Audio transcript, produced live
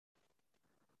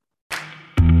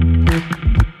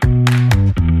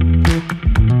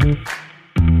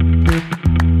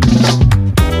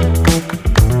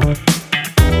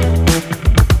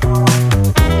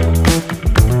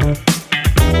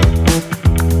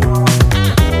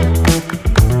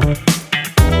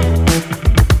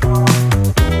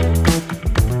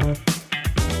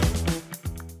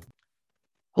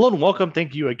Hello and welcome.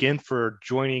 Thank you again for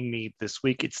joining me this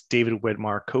week. It's David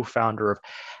Widmar, co-founder of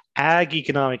Ag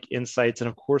Economic Insights. And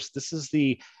of course, this is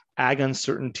the Ag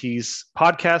Uncertainties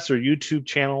podcast or YouTube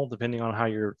channel, depending on how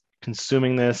you're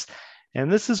consuming this.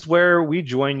 And this is where we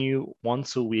join you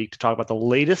once a week to talk about the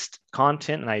latest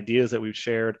content and ideas that we've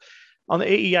shared on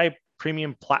the AEI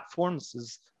Premium platform. This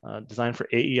is designed for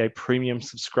AEI Premium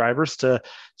subscribers to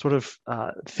sort of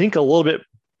think a little bit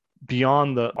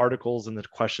beyond the articles and the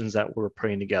questions that we're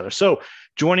putting together. So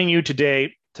joining you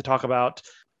today to talk about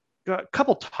a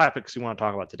couple topics we want to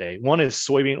talk about today. One is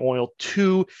soybean oil.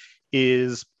 Two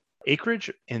is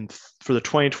acreage and for the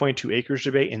 2022 acreage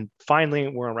debate. And finally,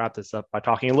 we're going to wrap this up by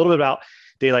talking a little bit about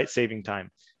daylight saving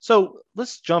time. So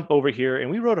let's jump over here.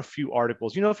 And we wrote a few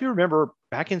articles. If you remember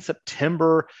back in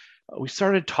September, we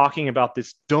started talking about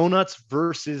this donuts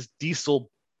versus diesel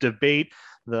debate,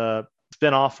 the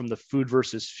spinoff from the food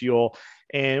versus fuel.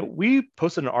 And we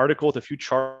posted an article with a few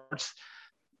charts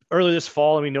earlier this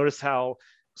fall, and we noticed how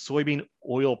soybean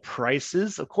oil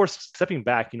prices, of course, stepping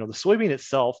back, the soybean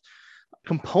itself,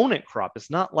 component crop,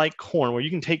 it's not like corn where you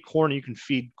can take corn and you can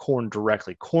feed corn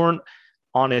directly. Corn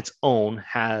on its own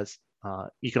has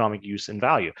economic use and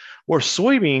value. Where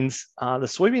soybeans, the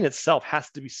soybean itself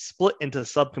has to be split into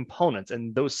subcomponents,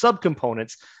 and those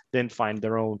subcomponents then find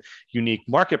their own unique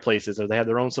marketplaces, or they have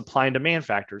their own supply and demand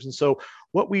factors. And so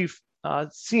what we've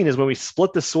seen is when we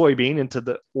split the soybean into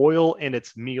the oil and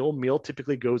its meal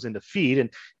typically goes into feed. And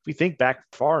if we think back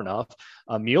far enough,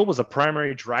 meal was a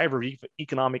primary driver of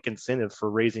economic incentive for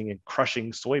raising and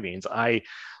crushing soybeans. I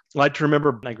like to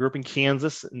remember I grew up in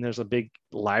Kansas, and there's a big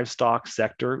livestock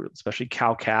sector, especially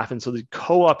cow-calf. And so the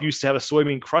co-op used to have a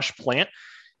soybean crush plant.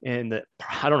 And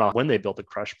I don't know when they built the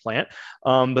crush plant,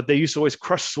 but they used to always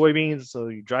crush soybeans. So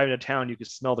you drive into town, you could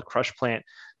smell the crush plant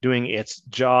doing its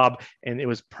job. And it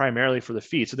was primarily for the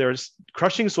feed. So there was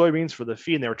crushing soybeans for the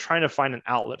feed, and they were trying to find an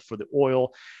outlet for the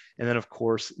oil. And then, of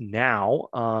course, now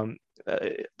a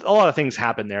lot of things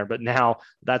happen there, but now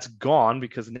that's gone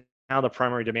because now the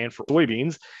primary demand for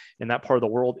soybeans in that part of the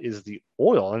world is the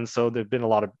oil. And so there've been a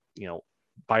lot of,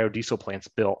 biodiesel plants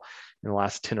built in the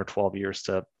last 10 or 12 years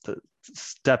to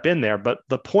step in there. But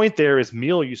the point there is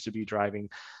meal used to be driving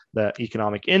the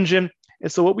economic engine.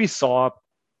 And so what we saw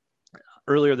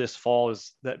earlier this fall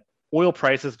is that oil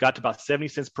prices got to about 70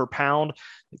 cents per pound.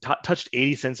 It touched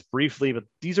 80 cents briefly, but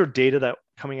these are data that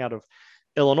coming out of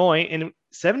Illinois, and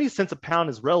 70 cents a pound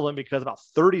is relevant because about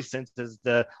 30 cents is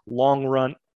the long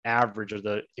run average, or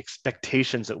the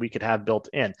expectations that we could have built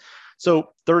in.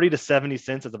 So 30 to 70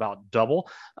 cents is about double.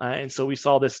 And so we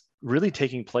saw this really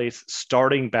taking place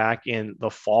starting back in the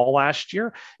fall last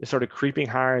year. It started creeping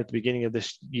higher at the beginning of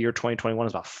this year. 2021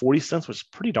 is about 40 cents, which is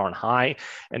pretty darn high.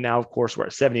 And now, of course, we're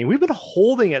at 70. We've been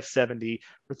holding at 70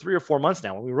 for 3 or 4 months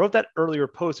now. When we wrote that earlier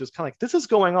post, it was kind of like, this is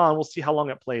going on. We'll see how long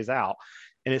it plays out.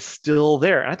 And it's still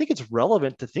there. And I think it's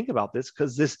relevant to think about this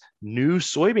because this new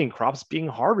soybean crop's being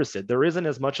harvested. There isn't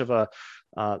as much of a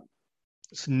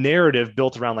narrative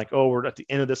built around like, oh, we're at the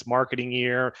end of this marketing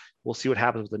year. We'll see what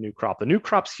happens with the new crop. The new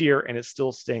crop's here, and it's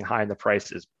still staying high in the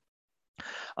prices.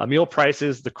 Meal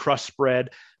prices, the crush spread.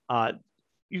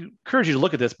 You encourage you to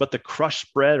look at this, but the crush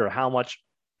spread, or how much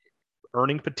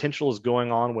earning potential is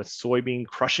going on with soybean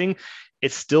crushing,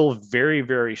 it's still very,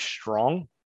 very strong.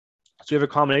 So we have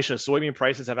a combination of soybean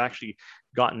prices have actually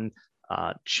gotten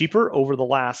cheaper over the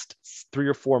last 3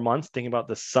 or 4 months. Thinking about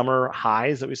the summer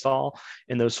highs that we saw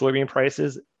in those soybean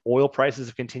prices, oil prices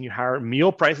have continued higher.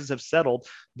 Meal prices have settled,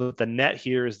 but the net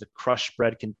here is the crush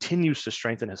spread continues to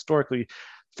strengthen. Historically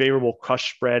favorable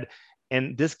crush spread.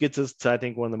 And this gets us to, I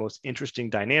think, one of the most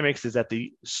interesting dynamics is that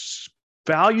the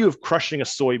value of crushing a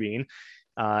soybean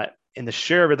and the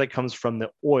share of it that comes from the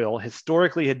oil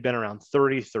historically had been around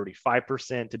 30,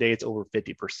 35%. Today it's over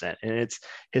 50%. And it's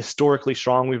historically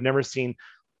strong. We've never seen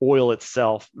oil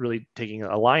itself really taking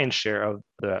a lion's share of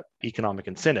the economic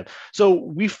incentive. So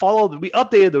we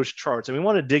updated those charts, and we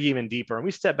want to dig even deeper. And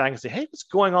we step back and say, hey, what's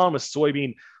going on with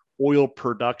soybean oil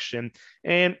production?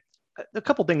 And a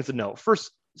couple things to note.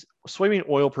 First, soybean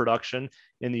oil production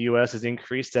in the US has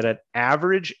increased at an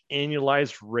average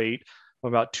annualized rate of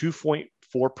about 2.4%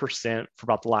 for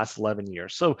about the last 11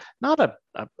 years. So not a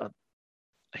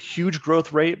huge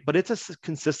growth rate, but it's a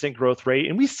consistent growth rate.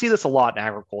 And we see this a lot in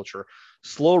agriculture,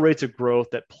 slow rates of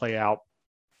growth that play out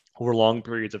over long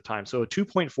periods of time. So a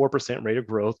 2.4% rate of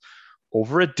growth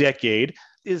over a decade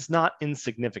is not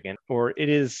insignificant, or it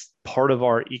is part of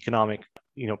our economic,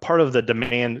 part of the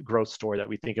demand growth story that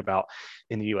we think about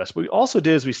in the US. What we also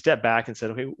did is we stepped back and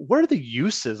said, okay, what are the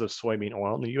uses of soybean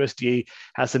oil? And the USDA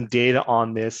has some data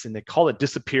on this, and they call it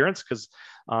disappearance because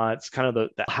it's kind of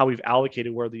the how we've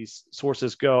allocated where these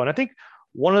sources go. And I think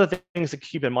One of the things to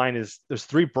keep in mind is there's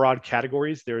three broad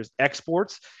categories. There's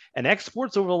exports, and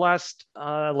exports over the last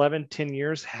 11, 10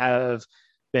 years have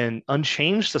been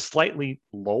unchanged to slightly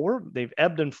lower. They've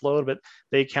ebbed and flowed, but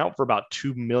they account for about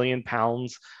 2 million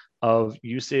pounds of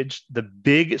usage. The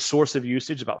big source of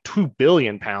usage, about 2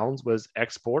 billion pounds, was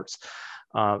exports.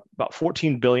 About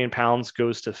 14 billion pounds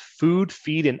goes to food,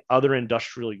 feed, and other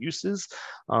industrial uses.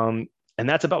 And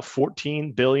that's about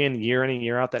 14 billion year in and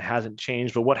year out. That hasn't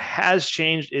changed. But what has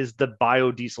changed is the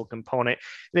biodiesel component.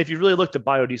 And if you really look, the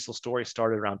biodiesel story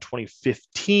started around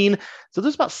 2015. So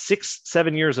there's about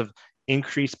 6-7 years of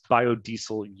increased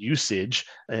biodiesel usage,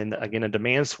 and again, a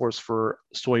demand source for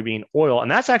soybean oil.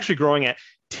 And that's actually growing at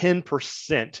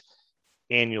 10%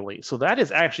 annually. So that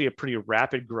is actually a pretty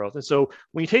rapid growth. And so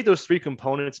when you take those three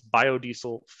components,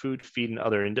 biodiesel, food, feed, and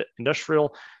other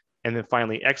industrial, and then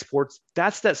finally exports,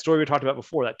 that's that story we talked about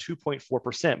before, that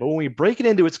 2.4%. But when we break it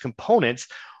into its components,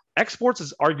 exports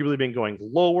has arguably been going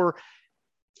lower.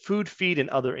 Food, feed, and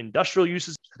other industrial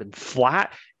uses have been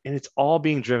flat, and it's all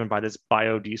being driven by this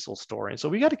biodiesel story. And so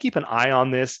we got to keep an eye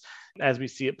on this as we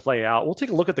see it play out. We'll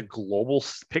take a look at the global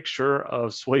picture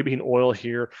of soybean oil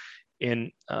here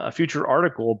in a future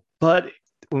article. But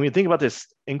when we think about this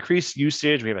increased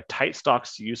usage, we have a tight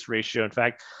stocks to use ratio. In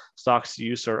fact, stocks to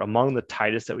use are among the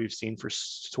tightest that we've seen for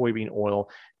soybean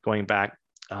oil going back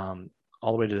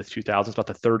all the way to the 2000s, about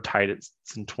the third tightest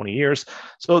in 20 years.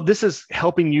 So this is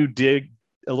helping you dig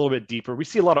a little bit deeper. We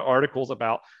see a lot of articles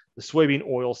about the soybean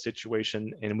oil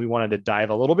situation, and we wanted to dive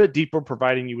a little bit deeper,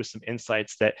 providing you with some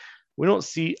insights that we don't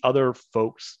see other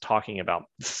folks talking about.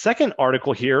 The second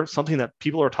article here, something that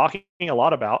people are talking a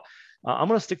lot about, I'm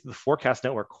going to stick to the Forecast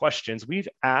Network questions. We've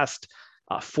asked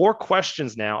 4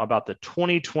 questions now about the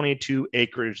 2022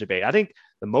 acreage debate. I think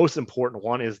the most important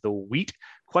one is the wheat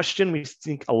question. We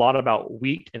think a lot about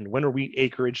wheat and winter wheat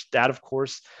acreage. That, of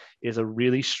course, is a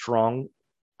really strong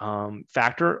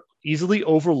factor, easily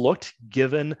overlooked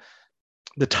given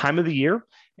the time of the year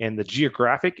and the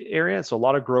geographic area. So a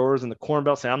lot of growers in the Corn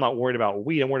Belt say, I'm not worried about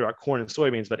wheat, I'm worried about corn and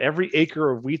soybeans. But every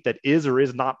acre of wheat that is or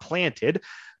is not planted,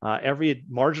 every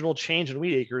marginal change in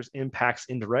wheat acres impacts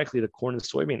indirectly the corn and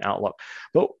soybean outlook.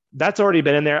 But that's already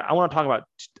been in there. I want to talk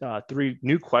about 3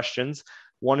 new questions.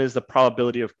 One is the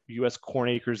probability of U.S. corn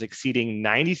acres exceeding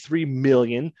 93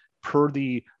 million per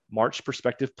the March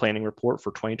Prospective Planning Report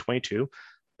for 2022.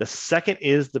 The second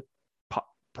is the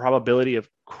probability of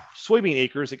soybean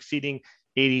acres exceeding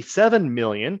 87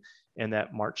 million in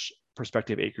that March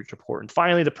Prospective Acreage Report. And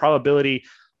finally, the probability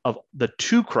of the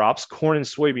 2 crops, corn and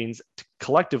soybeans,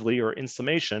 collectively or in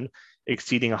summation,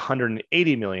 exceeding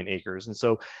 180 million acres. And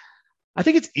so I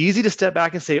think it's easy to step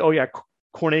back and say, oh yeah,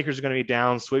 corn acres are going to be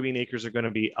down, soybean acres are going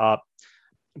to be up.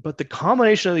 But the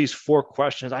combination of these 4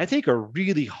 questions, I think, are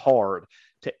really hard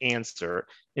to answer.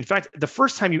 In fact, the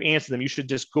first time you answer them, you should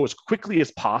just go as quickly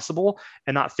as possible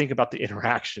and not think about the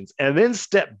interactions, and then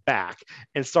step back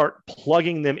and start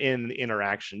plugging them in the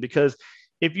interaction. Because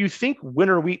if you think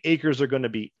winter wheat acres are going to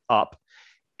be up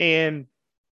and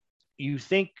you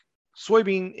think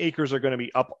soybean acres are going to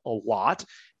be up a lot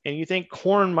and you think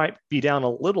corn might be down a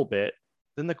little bit,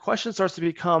 then the question starts to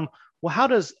become, well, how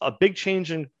does a big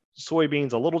change in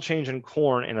soybeans, a little change in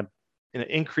corn, and an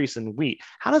increase in wheat,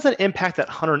 how does that impact that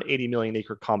 180 million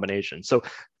acre combination? So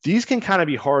these can kind of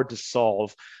be hard to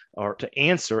solve or to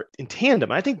answer in tandem.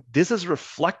 I think this is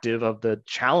reflective of the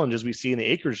challenges we see in the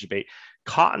acreage debate.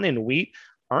 Cotton and wheat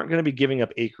aren't going to be giving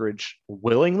up acreage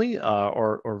willingly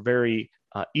or very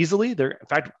easily. In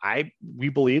fact, we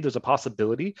believe there's a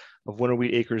possibility of winter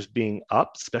wheat acres being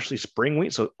up, especially spring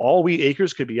wheat. So all wheat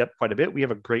acres could be up quite a bit. We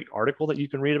have a great article that you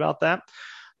can read about that.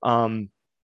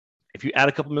 If you add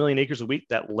a couple million acres of wheat,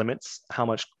 that limits how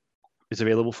much is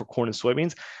available for corn and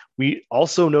soybeans. We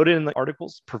also noted in the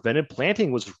articles, prevented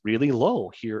planting was really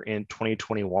low here in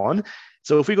 2021.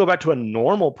 So if we go back to a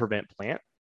normal prevent plant,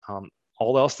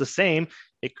 all else the same,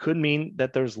 it could mean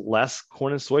that there's less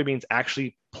corn and soybeans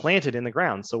actually planted in the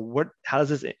ground. So how does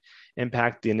this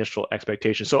impact the initial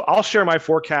expectation? So I'll share my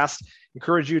forecast,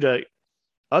 encourage you to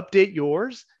update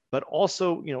yours, but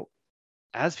also,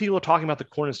 as people are talking about the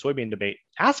corn and soybean debate,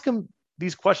 ask them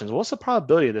these questions. What's the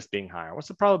probability of this being higher? What's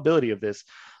the probability of this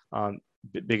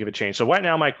big of a change? So right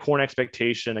now, my corn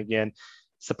expectation, again,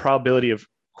 it's the probability of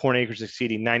corn acres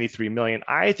exceeding 93 million.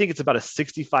 I think it's about a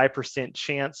 65%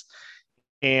 chance.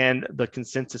 And the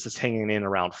consensus is hanging in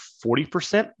around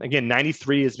 40%. Again,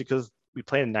 93 is because we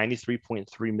planted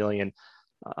 93.3 million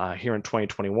here in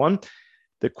 2021.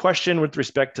 The question with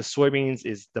respect to soybeans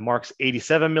is the mark's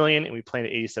 87 million and we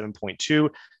planted 87.2.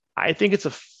 I think it's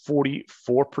a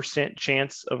 44%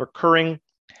 chance of occurring.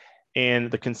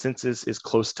 and the consensus is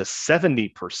close to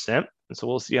 70%. And so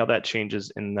we'll see how that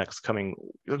changes in the next coming.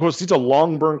 Of course, these are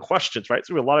long burn questions, right?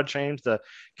 So we have a lot of change to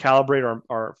calibrate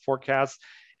our forecasts.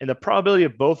 And the probability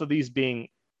of both of these being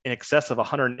in excess of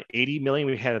 180 million,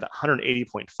 we had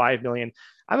 180.5 million.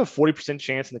 I have a 40%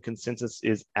 chance, and the consensus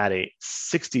is at a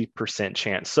 60%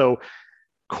 chance. So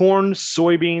corn,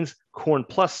 soybeans, corn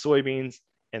plus soybeans,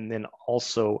 and then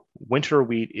also winter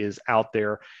wheat is out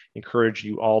there. Encourage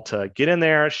you all to get in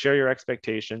there, share your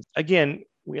expectations. Again,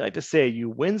 we like to say you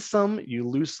win some, you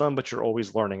lose some, but you're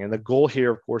always learning. And the goal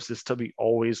here, of course, is to be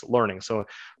always learning. So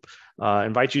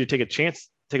invite you to take a chance,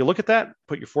 take a look at that,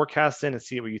 put your forecasts in and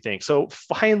see what you think. So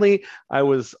finally, I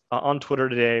was on Twitter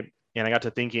today and I got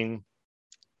to thinking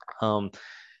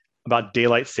about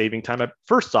daylight saving time.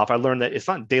 First off, I learned that it's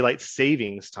not daylight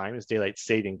savings time, it's daylight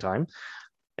saving time.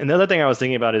 And the other thing I was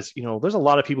thinking about is, there's a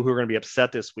lot of people who are going to be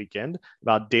upset this weekend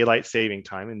about daylight saving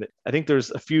time. And I think there's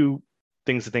a few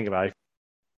things to think about.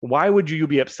 Why would you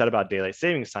be upset about daylight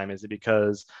savings time? Is it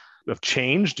because of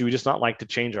change? Do we just not like to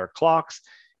change our clocks?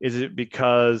 Is it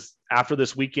because after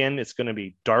this weekend, it's going to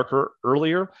be darker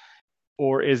earlier?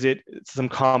 Or is it some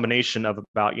combination of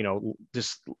about,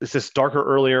 is this darker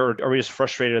earlier, or are we just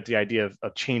frustrated at the idea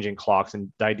of changing clocks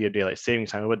and the idea of daylight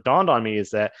savings time? And what dawned on me is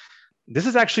that this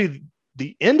is actually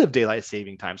the end of daylight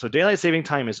saving time. So daylight saving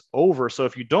time is over. So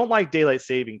if you don't like daylight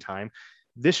saving time,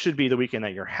 this should be the weekend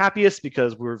that you're happiest,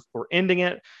 because we're ending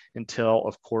it until,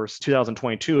 of course,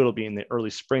 2022. It'll be in the early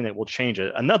spring that we'll change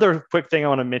it. Another quick thing I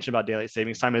want to mention about daylight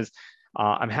savings time is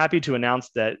I'm happy to announce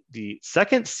that the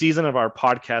second season of our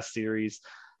podcast series,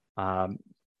 and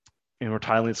we're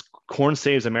titling it Corn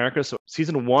Saves America. So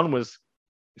season 1 was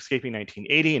Escaping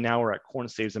 1980, and now we're at Corn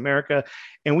Saves America.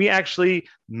 And we actually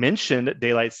mentioned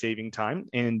daylight saving time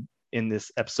in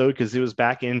this episode because it was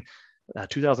back in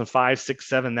 2005, 6,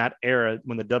 7, that era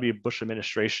when the W. Bush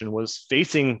administration was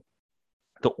facing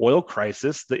the oil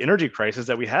crisis, the energy crisis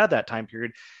that we had that time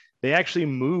period. They actually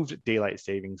moved daylight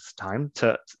savings time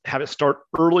to have it start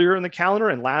earlier in the calendar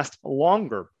and last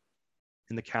longer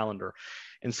in the calendar.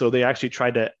 And so they actually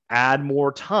tried to add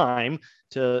more time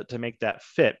to make that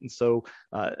fit. And so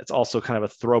it's also kind of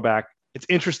a throwback. It's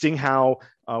interesting how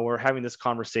we're having this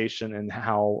conversation and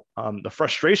how the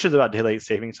frustrations about daylight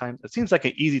savings time, it seems like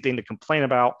an easy thing to complain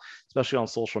about, especially on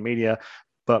social media.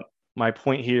 But my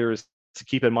point here is to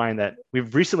keep in mind that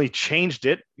we've recently changed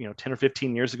it. 10 or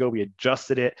 15 years ago, we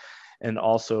adjusted it. And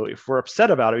also, if we're upset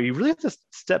about it, you really have to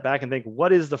step back and think,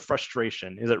 what is the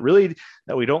frustration? Is it really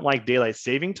that we don't like daylight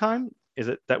saving time? Is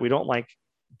it that we don't like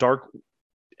dark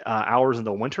hours in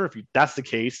the winter? If that's the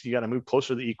case, you got to move closer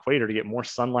to the equator to get more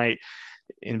sunlight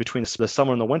in between the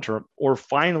summer and the winter. Or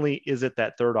finally, is it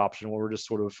that third option where we're just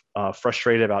sort of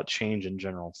frustrated about change in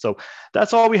general? So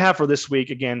that's all we have for this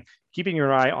week. Again, keeping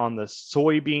your eye on the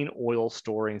soybean oil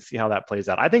story and see how that plays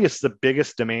out. I think it's the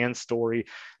biggest demand story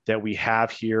that we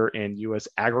have here in U.S.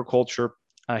 agriculture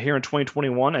here in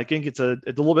 2021. I think it's a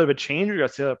little bit of a change. We got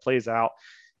to see how it plays out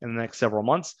in the next several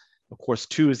months. Of course,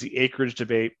 2 is the acreage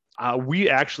debate. We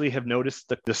actually have noticed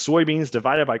that the soybeans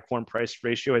divided by corn price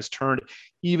ratio has turned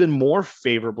even more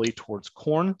favorably towards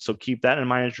corn. So keep that in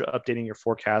mind as you're updating your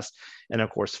forecast. And of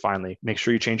course, finally, make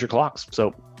sure you change your clocks.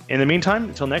 So in the meantime,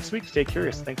 until next week, stay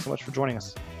curious. Thanks so much for joining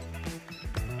us.